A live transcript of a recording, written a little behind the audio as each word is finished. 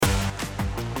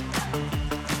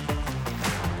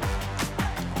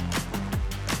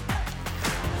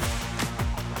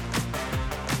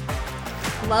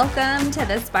Welcome to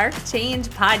the Spark Change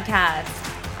Podcast.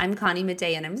 I'm Connie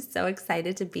Madej, and I'm so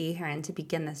excited to be here and to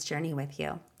begin this journey with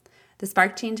you. The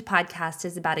Spark Change Podcast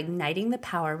is about igniting the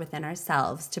power within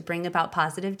ourselves to bring about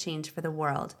positive change for the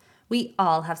world. We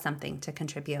all have something to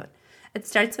contribute. It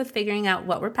starts with figuring out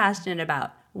what we're passionate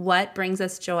about, what brings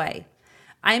us joy.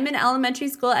 I'm an elementary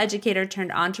school educator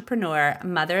turned entrepreneur,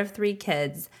 mother of 3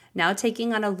 kids, now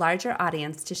taking on a larger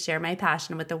audience to share my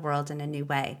passion with the world in a new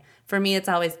way. For me, it's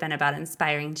always been about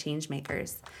inspiring change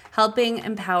makers, helping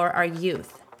empower our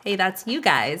youth. Hey, that's you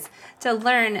guys, to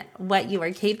learn what you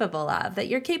are capable of, that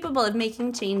you're capable of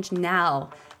making change now.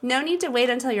 No need to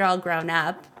wait until you're all grown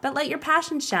up, but let your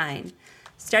passion shine.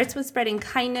 Starts with spreading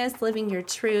kindness, living your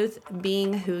truth,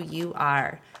 being who you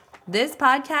are. This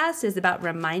podcast is about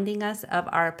reminding us of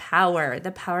our power,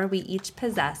 the power we each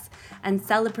possess, and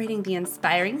celebrating the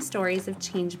inspiring stories of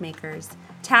change makers,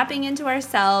 tapping into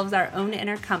ourselves, our own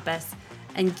inner compass,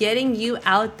 and getting you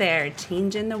out there,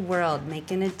 changing the world,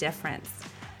 making a difference.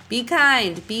 Be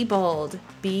kind, be bold,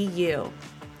 be you.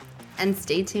 And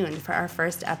stay tuned for our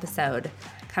first episode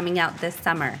coming out this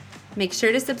summer. Make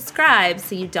sure to subscribe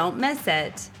so you don't miss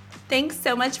it. Thanks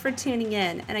so much for tuning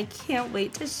in, and I can't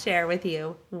wait to share with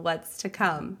you what's to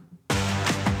come.